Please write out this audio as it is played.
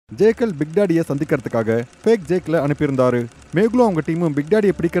Jekyll big டாடியை சந்திக்கிறதுக்காக fake ஜேக்ல அனுப்பியிருந்தாரு. மேகுலும் அவங்க டீமும் big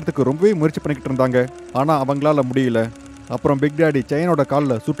டாடியை பிடிக்கிறதுக்கு ரொம்பவே முயற்சி பண்ணிக்கிட்டு இருந்தாங்க. ஆனா அவங்களால முடியல. அப்புறம் பிக் டாடி சயானோட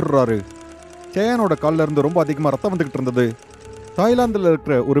காலில் சுட்டுறாரு. சயானோட காலில் இருந்து ரொம்ப அதிகமாக ரத்தம் வந்துகிட்டு இருந்தது. தாய்லாந்தில்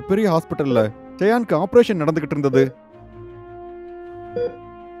இருக்கிற ஒரு பெரிய ஹாஸ்பிட்டல்ல சயானுக்கு ஆபரேஷன் நடந்துகிட்டு இருந்தது.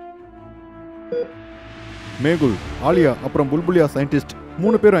 மேகுல், ஆலியா அப்புறம் புல்புலியா சயின்டிஸ்ட்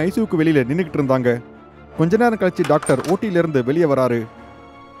 3 பேரும் ஐசியூக்கு வெளியில நின்றுகிட்டு இருந்தாங்க. கொஞ்ச நேரம் கழிச்சு டாக்டர் ஓட்டியிலிருந்து வெளியே வராரு.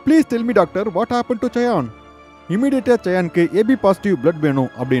 Please tell me doctor, what happen to cyan? இமீடியட்டா சயானுக்கு ஏபி பாசிட்டிவ் பிளட்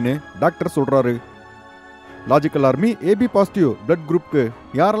வேணும் அப்படின்னு டாக்டர் சொல்றாரு. Logical army AB positive blood குரூப்க்கு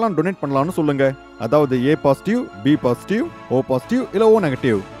யாரெல்லாம் டொனேட் பண்ணலாம்னு சொல்லுங்க. அதாவது A positive, B positive, O positive இல்ல ஓ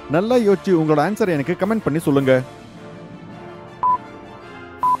நெகட்டிவ். நல்லா யோசிச்சு உங்களோட ஆன்சரை எனக்கு கமெண்ட் பண்ணி சொல்லுங்க.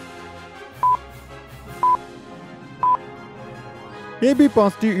 ஏபி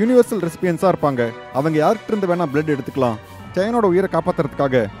பாசிட்டிவ் யூனிவர்சல் ரெசிபியன்ஸா இருப்பாங்க. அவங்க யார்கிட்ட இருந்து வேணா பிளட் எடுத்துக்கலாம். சயானோட உயிரை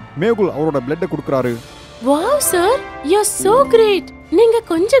காப்பாத்துறதுக்காக மேகுல் அவரோட பிளட்டை கொடுக்கறாரு. Wow sir, you are so great. நீங்க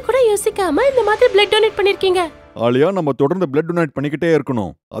கொஞ்சம் கூட யோசிக்காம இந்த மாதிரி பிளட் டொனேட் பண்ணிருக்கீங்க. ஆலியா, நம்ம தொடர்ந்து பிளட் டொனேட் பண்ணிக்கிட்டே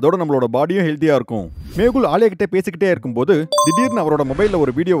இருக்கணும். அதோட நம்மளோட பாடியும் ஹெல்த்தியா இருக்கும். மேகுல் ஆலியா கிட்ட பேசிக்கிட்டே இருக்கும்போது திடீர்னு அவரோட மொபைல்ல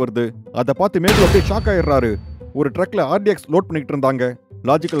ஒரு வீடியோ வருது. அதை பார்த்து மேகுல் அப்படியே ஷாக் ஆயிடுறாரு. ஒரு ட்ரக்ல ஆர்டிஎக்ஸ் லோட் பண்ணிக்கிட்டு இருந்தாங்க.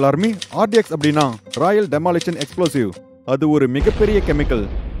 லாஜிக்கல் ஆர்மி, ஆர்டிஎக்ஸ் அப்படின்னா ராயல் டெமாலிஷன் எக்ஸ்ப்ளோசிவ். அது ஒரு மிகப்பெரிய chemical.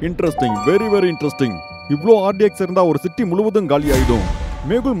 Interesting, very very interesting. இவ்ளோ ஆர்டிஎக்ஸ் இருந்தா ஒரு சிட்டி முழுவதும் காலி ஆயிடும்.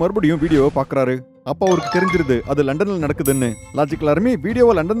 மேகுல் மறுபடியும் வீடியோவை பாக்குறாரு. அப்ப அவருக்கு தெரிஞ்சிருது அது லண்டன்ல நடக்குதுன்னு. லாஜிக்கல் ஆர்மி,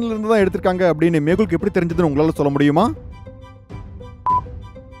 வீடியோவை லண்டன்ல இருந்து தான் எடுத்திருக்காங்க அப்படின்னு மேகுலுக்கு எப்படி தெரிஞ்சதுன்னு உங்களால சொல்ல முடியுமா?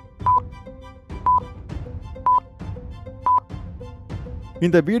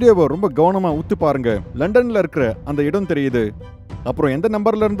 இந்த வீடியோவை ரொம்ப கவனமா உத்து பாருங்க. லண்டன்ல இருக்கிற அந்த இடம் தெரியுது. அப்புறம் எந்த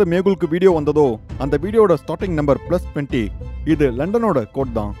நம்பர்ல இருந்து மேகுலுக்கு வீடியோ வந்ததோ அந்த வீடியோட ஸ்டார்டிங் நம்பர் +20. இது லண்டனோட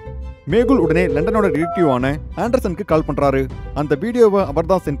கோட் தான். மேகுல் உடனே லண்டனோட டிடெக்டிவான ஆண்டர்சனுக்கு கால் பண்றாரு. அந்த வீடியோவை அவர்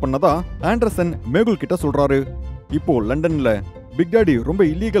தான் சென்ட் பண்ணதா ஆண்டர்சன் மேகுல் கிட்ட சொல்றாரு. இப்போ லண்டன்ல பிக் டாடி ரொம்ப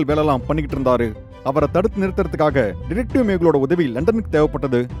இல்லீகல் வேலைலாம் பண்ணிக்கிட்டு இருந்தாரு. அவரை தடுத்து நிறுத்துறதுக்காக டிடெக்டிவ் மேகுலோட உதவி லண்டனுக்கு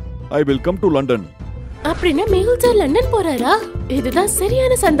தேவைப்பட்டது. I will come to London. அப்படின்னா மேகுல் சார் லண்டன் போறாரா? இதுதான்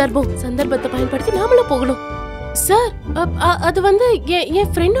சரியான சந்தர்ப்பத்தை பயன்படுத்தி நாமளும் போகணும். சார், அது வந்து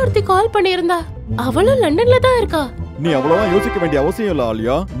என் ஃப்ரெண்ட் ஒருத்தி கால் பண்ணியிருந்தா. அவளும் லண்டன்ல தான் இருக்கா. நீ அவ்வளவுதான் யோசிக்க வேண்டிய அவசியம் இல்ல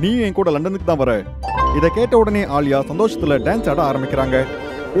ஆலியா. நீ என் கூட லண்டனுக்கு தான் வர. இதை கேட்ட உடனே ஆலியா சந்தோஷத்துல டான்ஸ் ஆட ஆரம்பிக்கிறாங்க.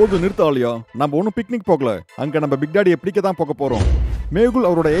 போது நிறுத்த ஆலியா, நம்ம ஒன்னும் பிக்னிக் போகல. அங்க நம்ம பிக் டாடியை பிடிக்க தான் போக போறோம். மேகுல்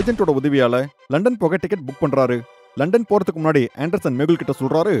அவரோட ஏஜென்ட்டோட உதவியால லண்டன் போக டிக்கெட் புக் பண்றாரு. லண்டன் போறதுக்கு முன்னாடி ஆண்டர்சன் மேகுல் கிட்ட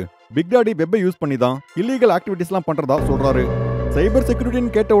சொல்றாரு, பிக் டாடி வெப்பை யூஸ் பண்ணி தான் இல்லீகல் ஆக்டிவிட்டிஸ்லாம் பண்றதா சொல்றாரு. சைபர்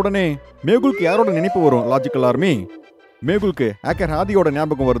செக்யூரிட்டின்னு கேட்ட உடனே மேகுலுக்கு யாரோட நினைப்பு வரும்? Logical army. மேகுலுக்கு ஹேக்கர் ஆதியோட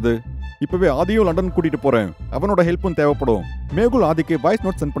ஞாபகம் வருது. இப்பவே ஆதியும் லண்டன் கூட்டிட்டு போறேன், அவனோட ஹெல்ப்பும் தேவைப்படும். மேகுல் ஆதிக்கு வாய்ஸ்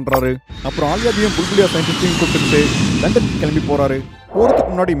நோட் சென்ட் பண்றாரு. அப்புறம் ஆலியாவையும் புல்புலியா சயின்டிஸ்டையும் கூப்பிட்டு லண்டனுக்கு கிளம்பி போறாரு.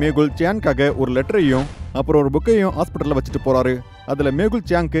 போறதுக்கு முன்னாடி மேகுல் சியானுக்காக ஒரு லெட்டரையும் அப்புறம் ஒரு புக்கையும் ஹாஸ்பிட்டல்ல வச்சுட்டு போறாரு. அதுல மேகுல்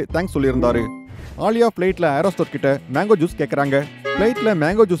சியானுக்கு தேங்க்ஸ் சொல்லியிருந்தாரு. ஆலியா ஃபிளைட்ல ஏரோஸ்டர் கிட்ட மேங்கோ ஜூஸ் கேட்கறாங்க. ஃபிளைட்ல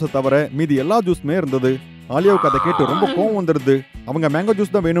மேங்கோ ஜூஸை தவிர மீதி எல்லா ஜூஸுமே இருந்தது. ஆலியாவுக்கு அதை கேட்டு ரொம்ப கோவம் வந்துருது. அவங்க மேங்கோ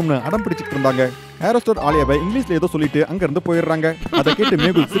ஜூஸ் தான் வேணும்னு அடம் பிடிச்சிட்டு இருந்தாங்க. ஹேரோஸ்டர் ஆலியாவை இங்கிலீஷ்ல ஏதோ சொல்லிட்டு அங்க இருந்து போயிடுறாங்க. அதை கேட்டு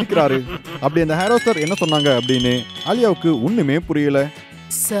மேகுல் சிரிக்கிறாரு. அப்படி அந்த ஹேரோஸ்டர் என்ன சொன்னாங்க அப்படின்னு ஆலியாவுக்கு ஒண்ணுமே புரியல.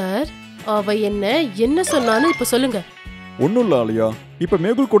 சார், அவ என்ன சொன்னான்னு இப்ப சொல்லுங்க. ஒன்னும் இல்ல ஆலியா. இப்ப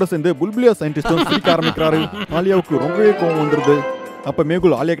மேகுல் கூட சேர்ந்து புல்புலியா சயின்டிஸ்டும் சிரிக்க ஆரம்பிக்கிறாரு. ஆலியாவுக்கு ரொம்பவே கோவம் வந்துருது. அப்ப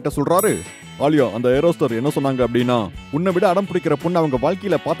மேகுல் ஆலியா கிட்ட சொல்றாரு, ஆலியா, அந்த ஹேரோஸ்டர் என்ன சொன்னாங்க அப்படின்னா உன்னை விட அடம் பிடிக்கிற பொண்ணு அவங்க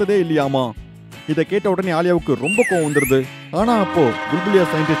வாழ்க்கையில பார்த்ததே இல்லையாமா. இதை கேட்ட உடனே ஆலியாவுக்கு ரொம்ப கோவம் வந்துருது. ஆனா அப்போ புல்புலியா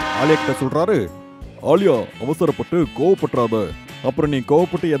சயின்டிஸ்ட் ஆலியா கிட்ட சொல்றாரு, ஆலியா, அவசரப்பட்டு கோவப்பட்டுறாத. அப்புறம் நீ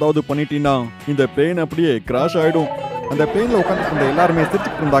கோவப்பட்டு ஏதாவது பண்ணிட்டீன்னா இந்த பிளேன் அப்படியே கிராஷ் ஆயிடும். அந்த பிளேன்ல உட்காந்துட்டு எல்லாருமே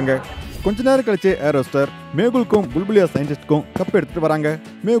சிரிச்சுட்டு இருந்தாங்க. கொஞ்ச நேரம் கழிச்சு ஏரோஸ்டர் மேகுலுக்கும் புல்புலியா சயின்டிஸ்ட்க்கும் கப் எடுத்துட்டு வராங்க.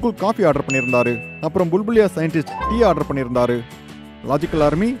 மேகுல் காஃபி ஆர்டர் பண்ணியிருந்தாரு. அப்புறம் புல்புலியா சயின்டிஸ்ட் டீ ஆர்டர் பண்ணியிருந்தாரு. லாஜிக்கல்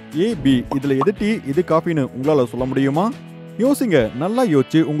ஆர்மி, ஏ பி, இதுல எது டீ இது காஃபின்னு உங்களால சொல்ல முடியுமா? யோசிங்க. நல்லா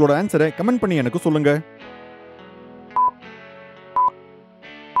யோசிச்சு உங்களோட ஆன்சரை கமெண்ட் பண்ணி எனக்கு சொல்லுங்க.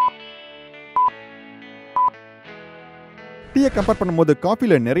 டீயை கம்பேர் பண்ணும்போது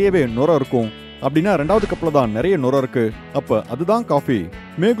காஃபில நிறையவே நுரை இருக்கும். அப்படின்னா 2வது கப்ல தான் நிறைய நுரை இருக்கு. அப்ப அதுதான் காஃபி.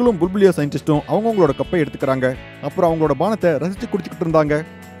 மேகுலும் புல்புலியா சயின்டிஸ்டும் அவங்களோட கப்பை எடுத்துக்கிறாங்க. அப்புறம் அவங்களோட பானத்தை ரசிச்சு குடிச்சுக்கிட்டு இருந்தாங்க.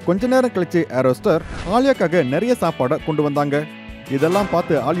 கொஞ்ச நேரம் கழிச்சு ஏரோஸ்டர் ஆலியாக்காக நிறைய சாப்பாடை கொண்டு வந்தாங்க. இதெல்லாம்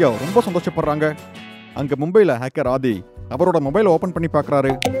பார்த்து ஆலியா ரொம்ப சந்தோஷப்படுறாங்க. அங்க மும்பைல ஹேக்கர் ஆதி அவரோட மொபைலை ஓபன் பண்ணி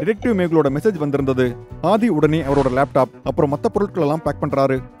பார்க்கறாரு. டிடெக்டிவ் மேகுலோட மெசேஜ் வந்திருந்தது. ஆதி உடனே அவரோட லேப்டாப் அப்புறம் மற்ற பொருட்கள் எல்லாம் பேக்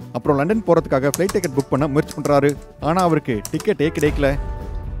பண்றாரு. அப்புறம் லண்டன் போறதுக்காக ஃப்ளைட் டிக்கெட் புக் பண்ண முயற்சி பண்றாரு. ஆனா அவருக்கு டிக்கெட்டே கிடைக்கல.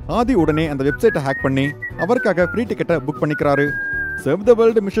 ஆதி உடனே அந்த வெப்சைட்டை ஹேக் பண்ணி அவருக்காக ஃப்ரீ டிக்கெட்டை புக் பண்ணிக்கிறாரு. சேவ் தி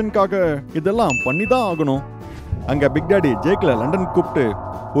வேர்ல்ட் மிஷனுக்காக இதெல்லாம் பண்ணி தான் ஆகணும். அங்க பிக் டாடி ஜேக்ல லண்டன் கூப்பிட்டு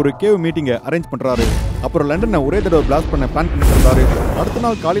ஒரு கேவ் மீட்டிங்கை அரேஞ்ச் பண்றாரு. அப்புறம் லண்டனை ஒரே தடவை பிளாஸ்ட் பண்ண பிளான் பண்ணிட்டு இருந்தாரு. அடுத்த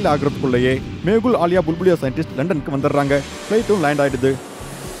நாள் காலையில ஆகிறதுக்குள்ளேயே மேகுல், ஆலியா, புல்புலியா சயின்டிஸ்ட் லண்டனுக்கு வந்துடுறாங்க. ஃபிளைட்டும் லேண்ட் ஆயிடுது.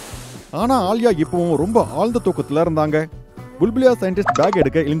 ஆனா ஆலியா இப்பவும் ரொம்ப ஆழ்ந்த தூக்கத்துல இருந்தாங்க. புல்புலியா சயின்டிஸ்ட் பேக்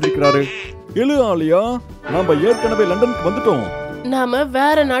எடுக்க எழுந்திருக்கிறாரு. எழு ஆலியா, நாம ஏற்கனவே லண்டனுக்கு வந்துட்டோம். நாம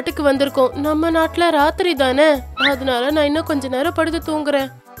வேற நாட்டுக்கு வந்திருக்கோம். நம்ம நாட்டுல ராத்திரி தானே, அதனால நான் இன்னும் கொஞ்ச நேரம் படுத்து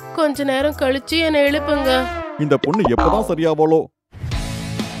தூங்குறேன். கொஞ்ச நேரம் கழிச்சு என்னை எழுப்புங்க. இந்த பொண்ணு எப்பதான் சரியாவாளோ.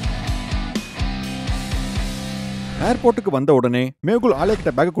 ஏர்போர்ட்டுக்கு வந்த உடனே மேகுல் ஆலியா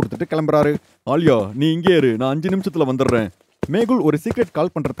கிட்ட பேக் கொடுத்துட்டு கிளம்புறாரு. ஆலியா, நீ இங்கே இரு, நான் 5 நிமிஷத்துல வந்துடுறேன். மேகுல் ஒரு சீக்ரெட்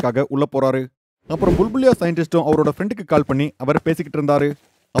கால் பண்றதுக்காக உள்ள போறாரு. அப்புறம் புல்புலியா சயின்டிஸ்டும் அவரோட ஃப்ரெண்டுக்கு கால் பண்ணி அவர் பேசிக்கிட்டு இருந்தாரு.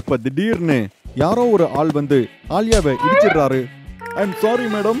 அப்ப திடீர்னு யாரோ ஒரு ஆள் வந்து ஆலியாவை இடிச்சிடுறாரு. I'm sorry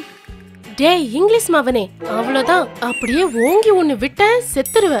madam. டேய் இங்கிலீஷ் மவனே, அவ்வளவுதான், அப்படியே ஓங்கி ஒன்னு விட்ட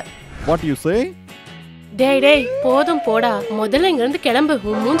செத்துருவ. What you say? டேய் போதும் போடா, முதல்ல இங்க இருந்து கிளம்பு,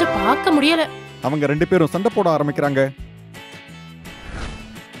 உன் மூஞ்ச பார்க்க முடியல. அவங்க 2 பேரும் சண்டை போட ஆரம்பிக்கிறாங்க.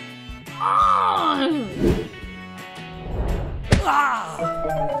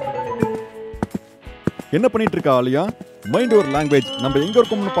 என்ன பண்ணிட்டு இருக்கா ஆலியா? மைண்ட் ஒரு லாங்குவேஜ், நம்ம எங்க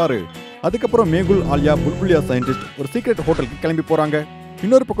இருக்கோம்னு பாரு. அதுக்கப்புறம் மேகுல், ஆலியா, புல்புலியா சயின்டிஸ்ட் ஒரு சீக்ரெட் ஹோட்டலுக்கு கிளம்பி போறாங்க.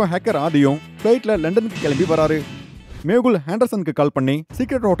 இன்னொரு பக்கம் ஹேக்கர் ஆதியும் ஃபிளைட்ல லண்டனுக்கு கிளம்பி வராரு. மேகுல் ஹேண்டர்சனுக்கு கால் பண்ணி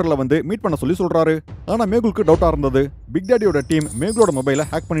சீக்ரெட் ஹோட்டல்ல வந்து மீட் பண்ண சொல்றாரு. ஆனா மேகுலுக்கு டவுட்டா இருந்தது. பிக் டாடியோட டீம் மேகுலோட மொபைலை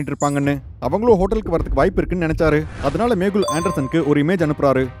ஹேக் பண்ணிட்டு இருப்பாங்கன்னு. அவங்களும் ஹோட்டலுக்கு வரதுக்கு வாய்ப்பு இருக்குன்னு நினைச்சாரு. அதனால மேகுல் ஆண்டர்சனுக்கு ஒரு இமேஜ்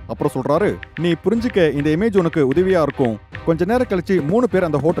அனுப்புறாரு. அப்புறம் சொல்றாரு, நீ புரிஞ்சுக்க இந்த இமேஜ் உனக்கு உதவியா இருக்கும். கொஞ்ச நேரம் கழிச்சு 3 பேர்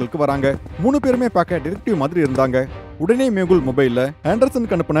அந்த ஹோட்டலுக்கு வராங்க. 3 பேருமே பார்க்க டிடெக்டிவ் மாதிரி இருந்தாங்க. உடனே மேகுல் மொபைல்ல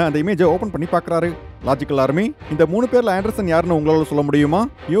ஆண்டர்சனுக்கு அனுப்பின அந்த இமேஜை ஓபன் பண்ணி பார்க்கறாரு. லாஜிக்கல் ஆர்மி, இந்த 3 பேர்ல ஆண்டர்சன் யாருன்னு உங்களால சொல்ல முடியுமா?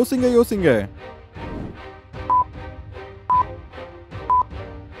 யோசிங்க.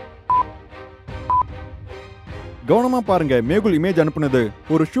 கவனமா பாருங்க, மேகுல் இமேஜ் அனுப்புனது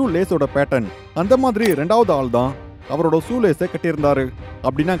ஒரு ஷூ லேஸோட பேட்டர்ன். அந்த மாதிரி 2வது ஆள் தான் அவரோட ஷூ லேஸை கட்டியிருந்தாரு.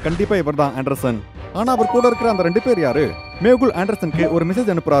 அப்படின்னா கண்டிப்பா இவர் தான் ஆண்டர்சன். ஆனா அவர் கூட இருக்கிற அந்த 2 பேர் யாரு? மேகுல் ஆண்டர்சனுக்கு ஒரு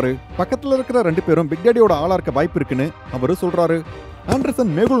மெசேஜ் அனுப்புறாரு. பக்கத்துல இருக்கிற 2 பேரும் பிக் டாடியோட ஆளா இருக்க வாய்ப்பு இருக்குன்னு அவரு சொல்றாரு.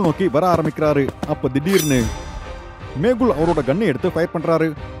 ஆண்டர்சன் மேகுல் நோக்கி வர ஆரம்பிக்கிறாரு. அப்ப திடீர்னு மேகுல் அவரோட கன்னை எடுத்து ஃபயர் பண்றாரு.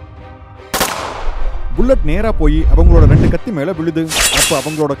 புல்லட் நேரா போய் அவங்களோட 2 கத்தி மேல விழுது. அப்ப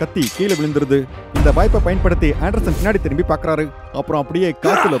அவங்களோட கத்தி கீழே விழுந்துருது. இந்த வாய்ப்பை பயன்படுத்தி ஆண்டர்சன் பின்னாடி திரும்பி பார்க்கறாரு. அப்புறம் அப்படியே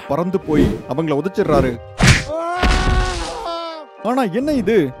காத்துல பறந்து போய் அவங்கள உதைச்சிடுறாரு. ஆனா என்ன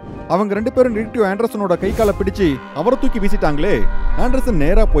இது? அவங்க 2 பேரும் டிடெக்டிவ் ஆண்டர்சனோட கை காலை பிடிச்சு அவரை தூக்கி வீசிட்டாங்களே. ஆண்டர்சன்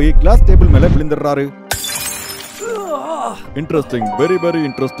நேரா போய் கிளாஸ் டேபிள் மேல விழுந்துடுறாரு. Interesting, very very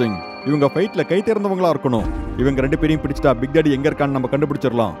interesting. இவங்க ஃபைட்ல கை தேர்ந்தவங்களா இருக்கணும். இவங்க 2 பேரையும் பிடிச்சிட்டா பிக் டாடி எங்க இருக்கான்னு நம்ம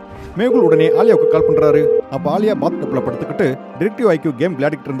கண்டுபிடிச்சிடலாம். மேகுல் உடனே ஆலியாவுக்கு கால் பண்றாரு. அப்ப ஆலியா பாத்டப்ல படுத்துக்கிட்டு டிடெக்டிவ் ஐக்யூ கேம்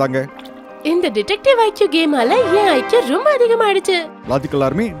விளையாடிட்டு இருந்தாங்க. இந்த டிடெக்டிவ் ஐக்யூ கேமால என் ஐக்யூ ரொம்ப அதிகமாயிடுச்சு. லாஜிக்கல்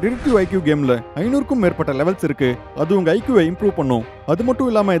ஆர்மி, டிடெக்டிவ் ஐக்யூ கேம்ல 500க்கும் மேற்பட்ட லெவல்ஸ் இருக்கு. அது உங்க ஐக்யூவை இம்ப்ரூவ் பண்ணும். அது மட்டும்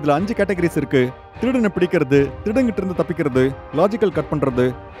இல்லாம இதுல 5 கேட்டகரிஸ் இருக்கு. திருடனை பிடிக்கிறது, திருடங்கிட்ட இருந்து தப்பிக்கிறது, லாஜிக்கல் கட் பண்றது,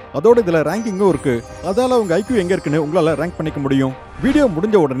 அதோட இதுல ரேங்கிங்கும் இருக்கு. அதால உங்க ஐக்யூ எங்க இருக்குன்னு உங்களால ரேங்க் பண்ணிக்க முடியும். வீடியோ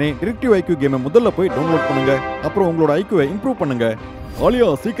முடிஞ்ச உடனே டிடெக்டிவ் ஐக்யூ கேமை முதல்ல போய் டவுன்லோட் பண்ணுங்க. அப்புறம் உங்களோட ஐக்யூவை இம்ப்ரூவ் பண்ணுங்க. ஆலியா,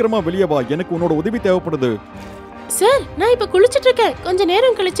 சீக்கிரமா வெளியே வா, எனக்கு உன்னோட உதவி தேவைப்படுது. சார், நான் இப்ப குளிச்சிட்டு இருக்கேன், கொஞ்ச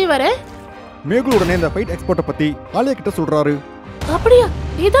நேரம் கழிச்சு வரேன். மேகுல் உடனே இந்த ஃபைட் எக்ஸ்பர்ட்ட பத்தி ஆலியா கிட்ட சொல்றாரு. அப்படியா?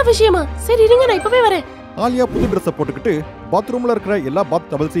 இதான் விஷயமா? சரி இருங்க, நான் இப்பவே வரேன். ஆலியா புது ட்ரெஸ்ஸை போட்டுக்கிட்டு பாத்ரூம்ல இருக்கிற எல்லா பாத்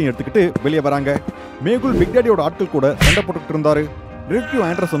டவல்ஸையும் எடுத்துக்கிட்டு வெளியே வராங்க. மேகுல் பிக் டாடியோட ஆட்கள் கூட சண்டை போட்டுக்கிட்டு இருந்தாரு. டிடெக்டிவ்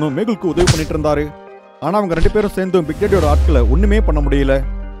ஆண்டர்சனும் மேகுலுக்கு உதவி பண்ணிட்டு இருந்தாரு. ஆனா அவங்க 2 பேரும் சேர்ந்தும் பிக் டாடியோட ஆட்களை ஒண்ணுமே பண்ண முடியல.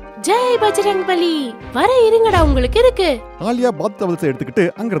 ஜெய் பஜ்ரங் பலி, வர இருங்கடா, உங்களுக்கு இருக்கு. ஆலியா பாத் டவல்ஸை எடுத்துக்கிட்டு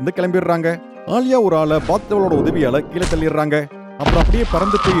அங்கிருந்து கிளம்பிடுறாங்க. ஆலியா ஒரு ஆளை பாத் டவலோட உதவியால கீழே தள்ளிடுறாங்க. அப்புறம் அப்படியே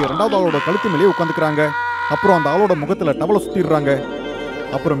பறந்து போய் 2வது ஆளோட கழுத்து மேலேயே உட்காந்துக்கிறாங்க. அப்புறம் அந்த ஆளோட முகத்துல டவலை சுத்திடுறாங்க.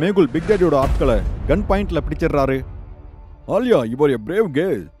 அப்புறம் மேகுல் பிக் டாடியோட ஆட்களை கன் பாயிண்ட்ல பிடிச்சிடுறாரு. Alia, you are a brave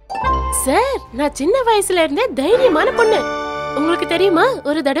girl. Sir, நான் சின்ன வயசுல இருந்தே தைரியமான பொண்ணு. உங்களுக்கு தெரியுமா,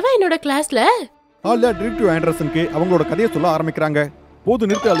 ஒரு தடவை என்னோட கிளாஸ்ல ஆலியா டிடெக்டிவ் ஆண்டர்சனுக்கு அவங்களோட கதையை சொல்ல ஆரம்பிக்கிறாங்க. போது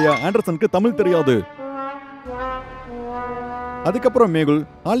நிறுத்த ஆலியா, ஆண்டர்சனுக்கு தமிழ் தெரியாது. அதுக்கப்புறம் மேகுல்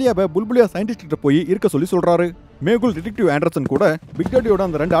ஆலியாவை புல்புலியா சயின்டிஸ்ட் கிட்ட போய் இருக்க சொல்லி சொல்றாரு. மேகுல் டிடெக்டிவ் ஆண்டர்சன் கூட பிக் டாடியோட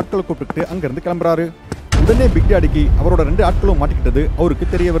அந்த 2 ஆட்களை கூப்பிட்டு அங்க இருந்து கிளம்புறாரு. உடனே பிக் டாடிக்கு அவரோட 2 ஆட்களும் மாட்டிக்கிட்டது அவருக்கு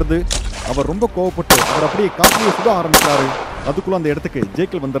தெரிய வருது. அவர் ரொம்ப கோவப்பட்டு அவர் அப்படியே காட்டிலேயே சுட ஆரம்பிக்கிறாரு. அதுக்குள்ள அந்த இடத்துக்கு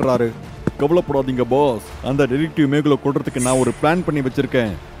ஜேக்கல் வந்துடுறாரு. கவலைப்படாதீங்க பாஸ், அந்த டிடெக்டிவ் மேகுலை கொல்றதுக்கு நான் ஒரு பிளான் பண்ணி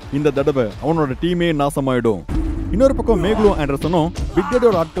வச்சிருக்கேன். இந்த தடவை அவனோட டீமே நாசமாயிடும். இன்னொரு பக்கம் மேகுலும் ஆண்டர்சனும் பிக்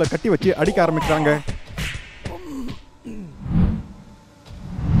டாடியோட ஆட்களை கட்டி வச்சு அடிக்க ஆரம்பிக்கிறாங்க.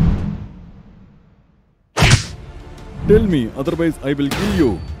 Tell me, otherwise I will kill you.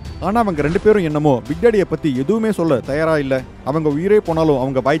 ஆனா அவங்க 2 பேரும் என்னமோ பிக் டாடியை பத்தி எதுவுமே சொல்ல தயாரா இல்ல. அவங்க உயிரே போனாலும்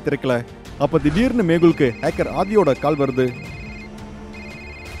அவங்க வாய் திறக்கல. அப்ப திடீர்னு மேகுலுக்கு ஹேக்கர் ஆதியோட கால் வருது.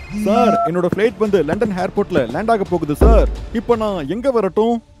 சார், என்னோட ஃபிளைட் வந்து லண்டன் ஏர்போர்ட்ல லேண்ட் ஆக போகுது சார். இப்போ நான் எங்க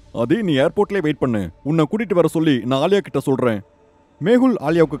வரட்டும்? அதே நீ ஏர்போர்ட்லயே வெயிட் பண்ணு. உன்னை கூட்டிட்டு வர சொல்லி நான் ஆலியா கிட்ட சொல்றேன். மேகுல்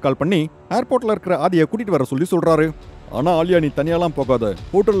ஆலியாவுக்கு கால் பண்ணி ஏர்போர்ட்ல இருக்கிற ஆதியை கூட்டிட்டு வர சொல்லி சொல்றாரு. ஆனா ஆலியா, நீ தனியாலாம் போகாத.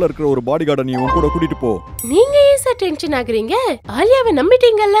 ஹோட்டல்ல இருக்கிற ஒரு பாடி கார்டை நீ உன் கூட கூட்டிட்டு போ. நீங்க ஏன் சார் டென்ஷன் ஆகுறீங்க? ஆலியாவை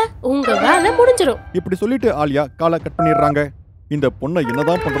நம்பிட்டீங்கல்ல, உங்க வேலை முடிஞ்சிரும். இப்படி சொல்லிட்டு ஆலியா காலை கட் பண்ணிடுறாங்க. இந்த பொண்ணை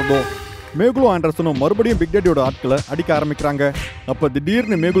என்னதான் பண்றதோ? மேகுலும் ஆண்டர்சனும் மறுபடியும் பிக் டாடியோட ஆட்களை அடிக்க ஆரம்பிக்கிறாங்க. அப்ப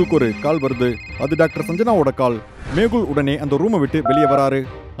திடீர்னு மேகுலுக்கு ஒரு கால் வருது. அது டாக்டர் சஞ்சனாவோட கால். மேகுல் உடனே அந்த ரூமை விட்டு வெளியே வராரு.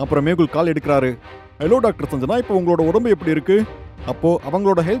 அப்புறம் மேகுல் கால் எடுக்கிறாரு. ஹலோ டாக்டர் சஞ்சனா, இப்போ உங்களோட உடம்பு எப்படி இருக்கு? அப்போ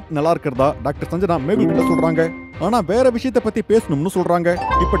அவங்களோட ஹெல்த் நல்லா இருக்கிறதா டாக்டர் சஞ்சனா மேகுல் கிட்ட சொல்றாங்க. ஆனா வேற விஷயத்த பத்தி பேசணும்னு சொல்றாங்க.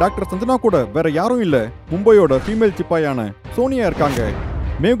 இப்ப டாக்டர் சஞ்சனா கூட வேற யாரும் இல்ல, மும்பையோட ஃபீமேல் சிப்பாயான சோனியா இருக்காங்க.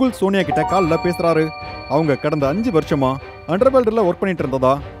 மேகுல் சோனியா கிட்ட கால்ல பேசுறாரு. அவங்க கடந்த 5 வருஷமா அண்டர்வேல்ட்ல ஒர்க் பண்ணிட்டு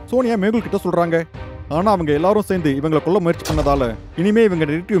இருந்ததா சோனியா மேகுல் கிட்ட சொல்றாங்க. ஆனா அவங்க எல்லாரும் சேர்ந்து இவங்களை கொல்ல முயற்சி பண்ணதால இனிமே இவங்க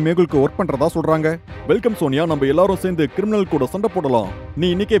டிடெக்டிவ் மேகுலுக்கு ஒர்க் பண்றதா சொல்றாங்க. வெல்கம் சோனியா, நம்ம எல்லாரும் சேர்ந்து கிரிமினல் கூட சண்டை போடலாம். நீ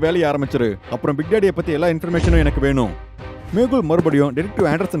இன்னைக்கே வேலையை ஆரம்பிச்சிரு. அப்புறம் பிக் டாடியை பத்தி எல்லா இன்ஃபர்மேஷனும் எனக்கு வேணும். மேகுல் மறுபடியும் டிடெக்டிவ்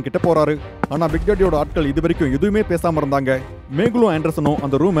ஆண்டர்சன் கிட்ட போறாரு. ஆனா பிக் டாடியோட ஆட்கள் இது வரைக்கும் எதுவுமே பேசாம இருந்தாங்க. மேகுலும் ஆண்டர்சனும்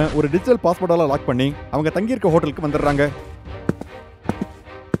அந்த ரூமை ஒரு டிஜிட்டல் பாஸ்வேர்டால லாக் பண்ணி அவங்க தங்கியிருக்க ஹோட்டலுக்கு வந்துடுறாங்க.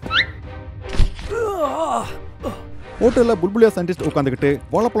 ஹோட்டல்ல புல்புலியா சயின்டிஸ்ட் உட்காந்துக்கிட்டு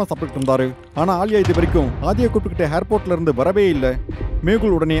வாழைப்பழம் சாப்பிட்டு இருந்தாரு. ஆனா ஆலியா இது வரைக்கும் ஆதியை கூப்பிட்டுக்கிட்டு ஏர்போர்ட்ல இருந்து வரவே இல்லை.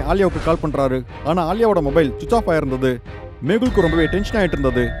 மேகுல் உடனே ஆலியாவுக்கு கால் பண்றாரு. ஆனா ஆலியாவோட மொபைல் சுவிச் ஆஃப் ஆயிருந்தது. மேகுலுக்கு ரொம்பவே டென்ஷன் ஆயிட்டு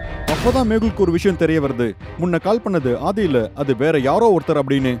இருந்தது. அப்பதான் மேகுலுக்கு ஒரு விஷயம் தெரிய வருது. முன்ன கால் பண்ணது ஆதி இல்ல, அது வேற யாரோ ஒருத்தர்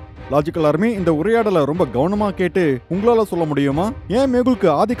அப்படின்னு. லாஜிக்கலாருமே இந்த உரையாடலை ரொம்ப கவனமா கேட்டு உங்களால சொல்ல முடியுமா ஏன் மேகுலுக்கு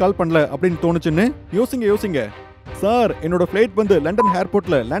ஆதி கால் பண்ணல அப்படின்னு தோணுச்சுன்னு யோசிங்க. சார், என்னோட ஃபிளைட் வந்து லண்டன்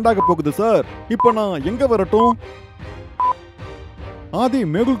ஏர்போர்ட்ல லேண்ட் ஆக போகுது சார். இப்போ நான் எங்க வரட்டும்? ஆதி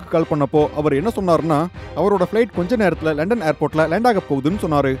மேகுலுக்கு கால் பண்ணப்போ அவர் என்ன சொன்னாருன்னா, அவரோட ஃபிளைட் கொஞ்ச நேரத்துல லண்டன் ஏர்போர்ட்ல லேண்ட் ஆக போகுதுன்னு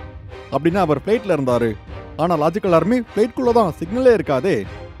சொன்னாரு. அப்படின்னா அவர் ஃபிளைட்ல இருந்தாரு. ஆனா லாஜிக்கல் ஆர்மி ஃபிளைட்குள்ளதான் சிக்னலே இருக்காதே.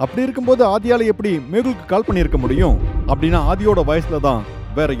 அப்படி இருக்கும்போது ஆதியால எப்படி மேகுலுக்கு கால் பண்ணியிருக்க முடியும்? அப்படின்னா ஆதியோட வாய்ஸ்ல தான்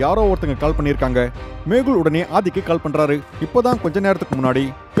வேற யாரோ ஒருத்தங்க கால் பண்ணியிருக்காங்க. மேகுல் உடனே ஆதிக்கு கால் பண்றாரு. இப்போதான் கொஞ்ச நேரத்துக்கு முன்னாடி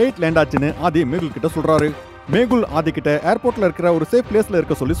ஃபிளைட் லேண்ட் ஆச்சுன்னு ஆதி மேகுல் கிட்ட சொல்றாரு. மேகுல் ஆதி கிட்ட ஏர்போர்ட்ல இருக்கிற ஒரு சேஃப் பிளேஸ்ல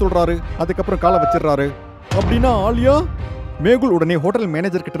இருக்க சொல்லி சொல்றாரு. அதுக்கப்புறம் காலை வச்சிடறாரு. அப்படின்னா ஆலியா? மேகுல் உடனே ஹோட்டல்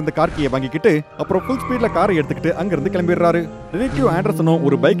மேனேஜர் கிட்ட இருந்து கார் கீயை வாங்கிக்கிட்டு அப்புறம் ஃபுல் ஸ்பீட்ல காரை எடுத்துக்கிட்டு அங்கிருந்து கிளம்பிடுறாரு. டிடெக்டிவ் ஆண்டர்சனும்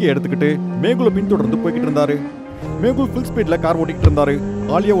ஒரு பைக்கை எடுத்துக்கிட்டு மேகுலை பின்தொடர்ந்து போய்கிட்டு இருந்தாரு. மேகுல் ஃபுல் ஸ்பீட்ல கார் ஓட்டிக்கிட்டு இருந்தாரு.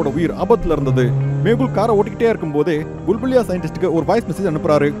 ஆலியாவோட உயிர் ஆபத்துல இருந்தது. மேகுல் காரை ஓட்டிக்கிட்டே இருக்கும் போதே புல்புலியா சயின்டிஸ்டுக்கு ஒரு வாய்ஸ் மெசேஜ்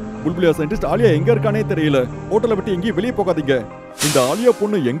அனுப்புறாரு. புல்புலியா சயின்டிஸ்ட், ஆலியா எங்க இருக்கானே தெரியல, ஹோட்டலை விட்டு எங்கேயும் வெளியே போகாதீங்க. இந்த ஆலியா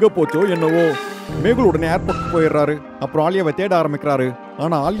பொண்ணு எங்க போச்சோ என்னவோ. மேகுல் உடனே ஏர்போர்ட் போயிடுறாரு. அப்புறம் ஆலியாவை தேட ஆரம்பிக்கிறாரு.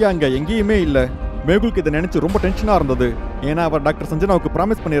 ஆனா ஆலியா அங்க எங்கேயுமே இல்ல. மேகுலுக்கு இதை நினைச்சு ரொம்ப டென்ஷனா இருந்தது. ஏன்னா அவர் டாக்டர் சஞ்சனாவுக்கு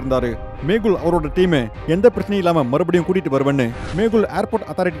ப்ராமிஸ் பண்ணியிருந்தாரு, மேகுல் அவரோட டீமை எந்த பிரச்சனையும் இல்லாம மறுபடியும் கூட்டிட்டு வருவேன்னு. மேகுல் ஏர்போர்ட்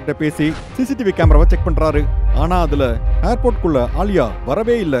அத்தாரிட்டி கிட்ட பேசி சிசிடிவி கேமராவை செக் பண்றாரு. ஆனா அதுல ஏர்போர்ட்குள்ள ஆலியா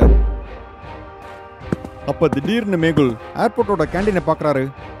வரவே இல்ல. அப்ப திடீர்னு மேகுல் ஏர்போர்ட்டோட கேண்டீனை பாக்குறாரு.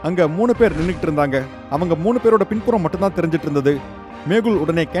 அங்க 3 பேர் நின்னுட்டு இருந்தாங்க. அவங்க 3 பேரோட பின்புறம் மட்டும்தான் தெரிஞ்சிட்டு இருந்தது. மேகுல்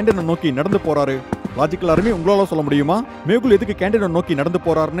உடனே கேண்டீனை நோக்கி நடந்து போறாரு. லாஜிக்கல் ஆர்மி, உங்களால சொல்ல முடியுமா மேகுல் எதுக்கு கேண்டீனை நோக்கி நடந்து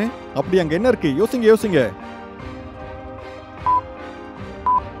போறாருன்னு? அப்படி அங்க என்ன இருக்கு? யோசிங்க.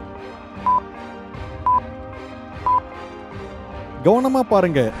 கவனமா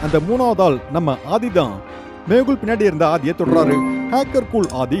பாருங்க, அந்த 3வது ஆள் நம்ம ஆதி தான். மேகுல் பின்னாடி இருந்த ஆதியை தொடராரு. ஹேக்கர்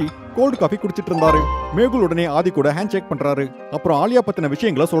கூல் ஆதி கோல்டு காஃபி குடிச்சிட்டு இருந்தாரு. மேகுல் உடனே ஆதி கூட ஹேண்ட் ஷேக் பண்றாரு. அப்புறம் ஆலியா பத்தின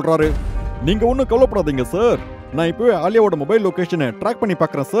விஷயங்களை சொல்றாரு. நீங்க ஒன்னும் கவலைப்படாதீங்க சார், நான் இப்பவே ஆலியாவோட மொபைல் லொகேஷனை ட்ராக் பண்ணி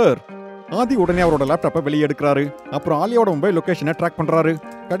பார்க்கறேன் சார். ஆதி உடனே அவரோட லேப்டாப்பை வெளியே எடுக்கிறாரு. அப்புறம் ஆலியாவோட மொபைல் லொகேஷனை ட்ராக் பண்றாரு.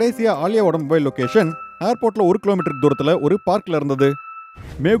 கடைசியா ஆலியாவோட மொபைல் லொகேஷன் ஏர்போர்ட்ல 1 கிலோமீட்டர் தூரத்துல ஒரு பார்க்ல இருந்தது.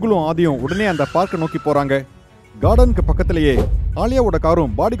 மேகுலும் ஆதியும் உடனே அந்த பார்க்கை நோக்கி போறாங்க. கார்டனுக்கு பக்கத்திலேயே ஆலியாவோட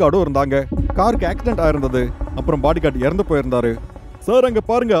காரும் பாடி கார்டும் இருந்தாங்க. காருக்கு ஆக்சிடென்ட் ஆயிருந்தது. அப்புறம் பாடி கார்டு இறந்து போயிருந்தாரு. சார், அங்க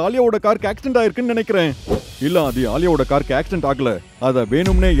பாருங்க, ஆலியாவோட காருக்கு ஆக்சிடென்ட் ஆயிருக்குன்னு நினைக்கிறேன். இல்ல ஆதி, ஆலியாவோட காருக்கு ஆக்சிடென்ட் ஆகல, அத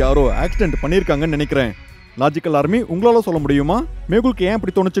வேணும்னே யாரோ ஆக்சிடென்ட் பண்ணிருக்காங்கன்னு நினைக்கிறேன். லாஜிக்கல் ஆர்மி, உங்களால சொல்ல முடியுமா மேகுலுக்கு ஏன்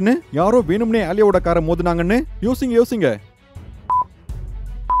இப்படி தோணுச்சுன்னு? யாரோ வேணும்னே ஆலியாவோட காரை மோதினாங்கன்னு. யோசிங்க.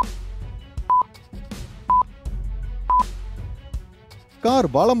 கார்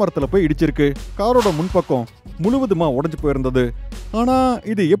வாழை மரத்துல போய் இடிச்சிருக்கு. காரோட முன்பக்கம் முழுவதுமா உடைஞ்சு போயிருந்தது. ஆனா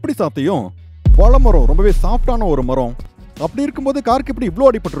இது எப்படி சாத்தியம்? வாழை மரம் ரொம்பவே சாஃப்டான ஒரு மரம். அப்படி இருக்கும்போது காருக்கு இப்படி இவ்வளோ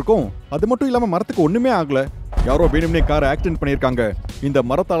அடிபட்டிருக்கும்? அது மட்டும் இல்லாம மரத்துக்கு ஒண்ணுமே ஆகல. யாரோ வேணும்னே காரை ஆக்சிடென்ட் பண்ணியிருக்காங்க. இந்த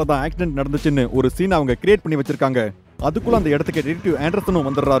மரத்தால தான் ஆக்சிடென்ட் நடந்துச்சுன்னு ஒரு சீன் அவங்க கிரியேட் பண்ணி வச்சிருக்காங்க. அதுக்குள்ள அந்த இடத்துக்கு டிடெக்டிவ் ஆண்டர்சனும்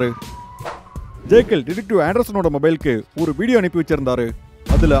வந்துடுறாரு. ஜேக்கல் டிடெக்டிவ் ஆண்டர்சனோட மொபைலுக்கு ஒரு வீடியோ அனுப்பி வச்சிருந்தாரு.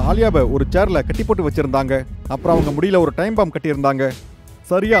 அதுல ஆலியாவை ஒரு சேர்ல கட்டி போட்டு வச்சிருந்தாங்க. அப்புறம் அவங்க முடியல ஒரு டைம் பாம் கட்டி இருந்தாங்க.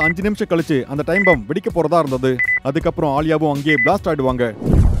 சரியா 5 நிமிஷம் கழிச்சு அந்த டைம் பாம் வெடிக்க போறதா இருந்தது. அதுக்கப்புறம் ஆலியாவும் அங்கேயே பிளாஸ்ட் ஆயிடுவாங்க.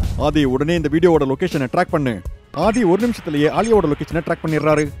 ஆதி உடனே இந்த வீடியோவோட லொகேஷனை ட்ராக் பண்ணு. ஆதி ஒரு நிமிஷத்துலயே ஆலியாவோட லொகேஷனை ட்ராக்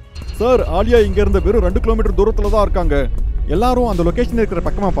பண்ணிடுறாரு. சார், ஆலியா இங்க இருந்து வெறும் 2 கிலோமீட்டர் தூரத்துல தான் இருக்காங்க. எல்லாரும் அந்த லொகேஷன் இருக்கிற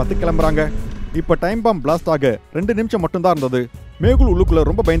பக்கமா பார்த்து கிளம்புறாங்க. இப்ப டைம் பாம் பிளாஸ்ட் ஆக 2 நிமிஷம் மட்டும் தான் இருந்தது. மேகுல் உள்ளுக்குள்ள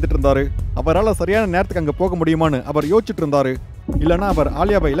ரொம்ப பயந்துட்டு இருந்தாரு. அவரால் சரியான நேரத்துக்கு அங்க போக முடியுமான்னு அவர் யோசிச்சுட்டு இருந்தாரு. இல்லனா அவர்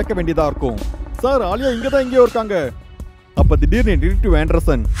ஆலியாவை இழக்க வேண்டியதா இருக்கும். சார், ஆலியா இங்கதான் எங்கேயோ இருக்காங்க. அப்ப திடீர்னு டிடெக்டிவ்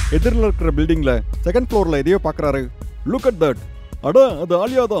ஆண்டர்சன் எதிரில் இருக்கிற பில்டிங்ல செகண்ட் ஃப்ளோர்ல எதையோ பாக்குறாரு. Look at that. அட, அது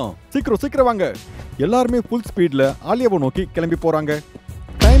ஆலியா தான். சீக்கிரம் வாங்க. எல்லாருமே ஃபுல் ஸ்பீட்ல ஆலியாவை நோக்கி கிளம்பி போறாங்க.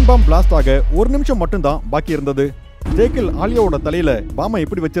 டைம் பாம் பிளாஸ்ட் ஆக 1 நிமிஷம் மட்டும் தான் பாக்கி இருந்தது. ஜேக்கில் ஆலியாவோட தலையில பாமை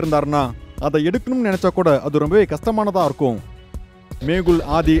எப்படி வச்சிருந்தாருன்னா அதை எடுக்கணும்னு நினைச்சா கூட அது ரொம்பவே கஷ்டமானதா இருக்கும். மேகுல்,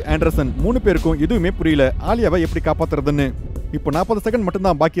 ஆதி, ஆண்டர்சன் 3 பேருக்கும் எதுவுமே புரியல ஆலியாவை எப்படி காப்பாத்துறதுன்னு. இப்போ 40 செகண்ட் மட்டும்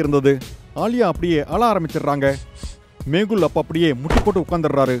தான் பாக்கி இருந்தது. ஆலியா அப்படியே அழ ஆரம்பிச்சிடுறாங்க. மேகுல் அப்ப அப்படியே முட்டி போட்டு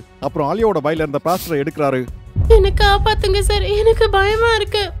உட்கார்ந்துடுறாரு. அப்புறம் ஆலியாவோட வாயில இருந்த பிளாஸ்டரை எடுக்கிறாரு. எனக்கு காப்பாத்துங்க சார், எனக்கு பயமா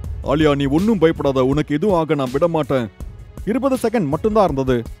இருக்கு. ஆலியா, நீ ஒன்னும் பயப்படாத, உனக்கு எதுவும் ஆக நான் விட மாட்டேன். 20 செகண்ட் மட்டும் தான்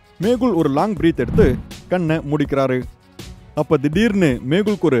இருந்தது. மேகுல் ஒரு லாங் பிரீத் எடுத்து கண்ணை மூடிக்கிறாரு. அப்ப திடீர்னு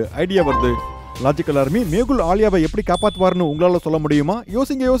மேகுலுக்கு ஒரு ஐடியா வருது. லாஜிக்கல் ஆர்மி, மேகுல் ஆலியாவை எப்படி காப்பாத்துவார்னு உங்களால சொல்ல முடியுமா?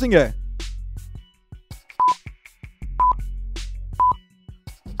 யோசிங்க.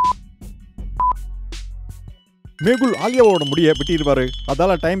 மேகுல் ஆலியாவோட முடிய வெட்டிடுவாரு.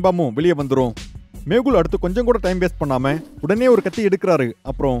 அதால டைம் பாமும் வெளியே வந்துரும். மேகுல் அடுத்து கொஞ்சம் கூட டைம் வேஸ்ட் பண்ணாம உடனே ஒரு கத்தி எடுக்கிறாரு.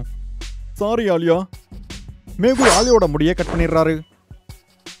 அப்புறம் சாரி ஆலியா. மேகுல் ஆலியாவோட முடிய கட் பண்ணிடுறாரு.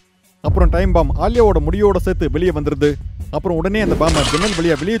 அப்புறம் டைம் பாம் ஆலியாவோட முடியோட சேர்த்து வெளியே வந்துருது. அப்புறம் உடனே அந்த பாம ஜன்னல்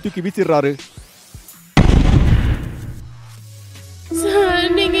வழியா வெளியே தூக்கி வீசிடுறாரு. சார்,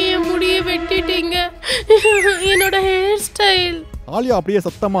 நீங்க என் முடிய வெட்டிட்டீங்க. என்னோட ஹேர் ஸ்டைல். ஆலியா அப்படியே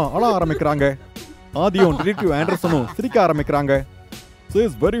சத்தமா அழ ஆரம்பிக்கிறாங்க. ஆதியும் டிடெக்டிவ் ஆண்டர்சனும் சிரிக்க ஆரம்பிக்கிறாங்க.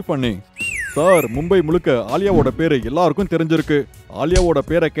 Is very funny. Sir, Mumbai முழுக்க ஆலியாவோட பேரு எல்லாருக்கும் தெரிஞ்சிருக்கு. ஆலியாவோட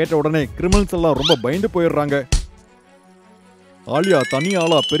பேரை கேட்ட உடனே கிரிமினல்ஸ் எல்லாம் ரொம்ப பயந்து போயிடுறாங்க. ஆலியா தனி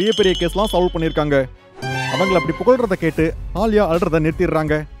ஆளா பெரிய பெரிய கேஸ்லாம் சால்வ் பண்ணிருக்காங்க. அவங்கள அப்படி புகழ்றத கேட்டு ஆலியா அழுறத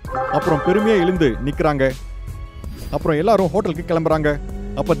நிறுத்திடுறாங்க. அப்புறம் பெருமையா எழுந்து நிக்கிறாங்க. அப்புறம் எல்லாரும் ஹோட்டலுக்கு கிளம்புறாங்க.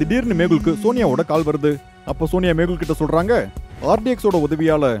 அப்ப திடீர்னு மேகுலுக்கு சோனியாவோட கால் வருது. அப்ப சோனியா மேகுல் கிட்ட சொல்றாங்க, ஆர்டிஎக்ஸோட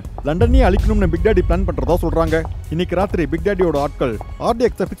உதவியால லண்டனையே அழிக்கணும்னு பிக் டாடி பிளான் பண்றதா சொல்றாங்க. இன்னைக்கு ராத்திரி பிக் டாடியோட ஆட்கள்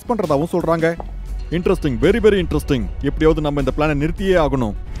ஆர்டிஎக்ஸை ஃபிக்ஸ் பண்றதாவும் சொல்றாங்க. Interesting, very interesting. எப்படியாவது நம்ம இந்த பிளானை நிறுத்தியே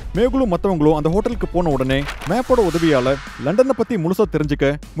ஆகணும். மேகுலும் மற்றவங்களும் அந்த ஹோட்டலுக்கு போன உடனே மேப்போட உதவியால லண்டனை பத்தி முழுசா தெரிஞ்சுக்க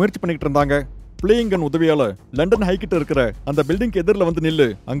முயற்சி பண்ணிட்டு இருந்தாங்க. பிளேயிங் கன் உதவியால லண்டன் ஹைக்கிட்ட இருக்கிற அந்த பில்டிங்க்கு எதிரில் வந்து நில்லு,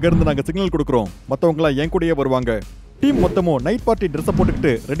 அங்க இருந்து நாங்க சிக்னல் கொடுக்குறோம், மத்தவங்க எல்லாம் என் கூடயே வருவாங்க. டீம் மொத்தமும் நைட் பார்ட்டி ட்ரெஸ்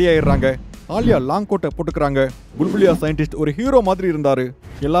போட்டுக்கிட்டு ரெடி ஆயிடுறாங்க. ஆலியா லாங் கோட்டை போட்டுக்கிறாங்க. புல்புலியா சயின்டிஸ்ட் ஒரு ஹீரோ மாதிரி இருந்தாரு.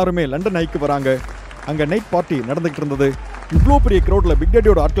 எல்லாருமே லண்டன் ஹைக்கு வராங்க. அங்க நைட் பார்ட்டி நடந்துகிட்டு இருந்தது. இவ்வளோ பெரிய கிரௌட்ல பிக்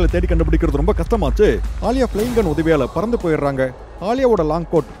டாடியோட ஆட்களை தேடி கண்டுபிடிக்கிறது ரொம்ப கஷ்டமாச்சு. ஆலியா பிளேயிங் கன் உதவியால பறந்து போயிடுறாங்க. ஆலியாவோட லாங்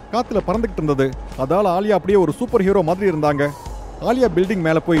கோட் காத்துல பறந்துகிட்டு இருந்தது. அதால ஆலியா அப்படியே ஒரு சூப்பர் ஹீரோ மாதிரி இருந்தாங்க. ஆலியா பில்டிங்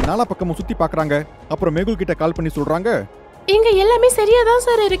மேல போய் நாலா பக்கமும் சுத்தி பாக்குறாங்க. அப்புறம் மேகுல் கிட்ட கால் பண்ணி சொல்றாங்க, இங்க எல்லாமே சரியா தான்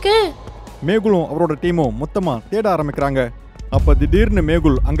சார் இருக்கு. மேகுலும் அவரோட டீமும் மொத்தமா தேட ஆரம்பிக்கிறாங்க. அப்ப திடீர்னு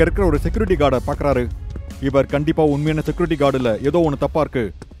மேகுல் அங்க இருக்கிற ஒரு செக்யூரிட்டி கார்டை பாக்குறாரு. இவர் கண்டிப்பா உண்மையான செக்யூரிட்டி கார்டு இல்ல, ஏதோ ஒன்னு தப்பா இருக்கு.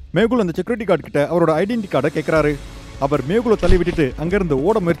 மேகுல் அந்த செக்யூரிட்டி கார்டு கிட்ட அவரோட ஐடென்டி கார்டை கேட்கிறாரு. அவர் மேகுலை தள்ளி விட்டுட்டு அங்கிருந்து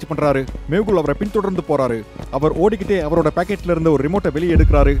ஓட முயற்சி பண்றாரு. மேகுல் அவரை பின்தொடர்ந்து போறாரு. அவர் ஓடிக்கிட்டே அவரோட பாக்கெட்ல இருந்து ஒரு ரிமோட்டை வெளியே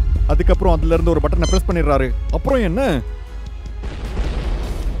எடுக்கிறாரு. அதுக்கப்புறம் அதுல இருந்து ஒரு பட்டனை பிரஸ் பண்ணிடுறாரு. அப்புறம் என்ன?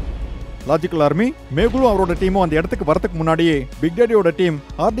 லாஜிக்கல் ஆர்மி, மேகுலும் அவரோட டீமும் அந்த இடத்துக்கு வரதுக்கு முன்னாடியே பிக் டாடியோட டீம்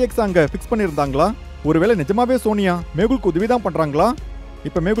ஆர்டிஎக்ஸ் அங்க ஃபிக்ஸ் பண்ணிருந்தாங்களா? ஒருவேளை நிஜமாவே சோனியா மேகுலுக்கு உதவிதான் பண்றாங்களா?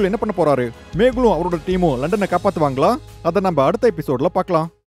 இப்ப மேகுல் என்ன பண்ண போறாரு? மேகுலும் அவரோட டீமும் லண்டனை காப்பாத்துவாங்களா? அதை நம்ம அடுத்த எபிசோட்ல பார்க்கலாம்.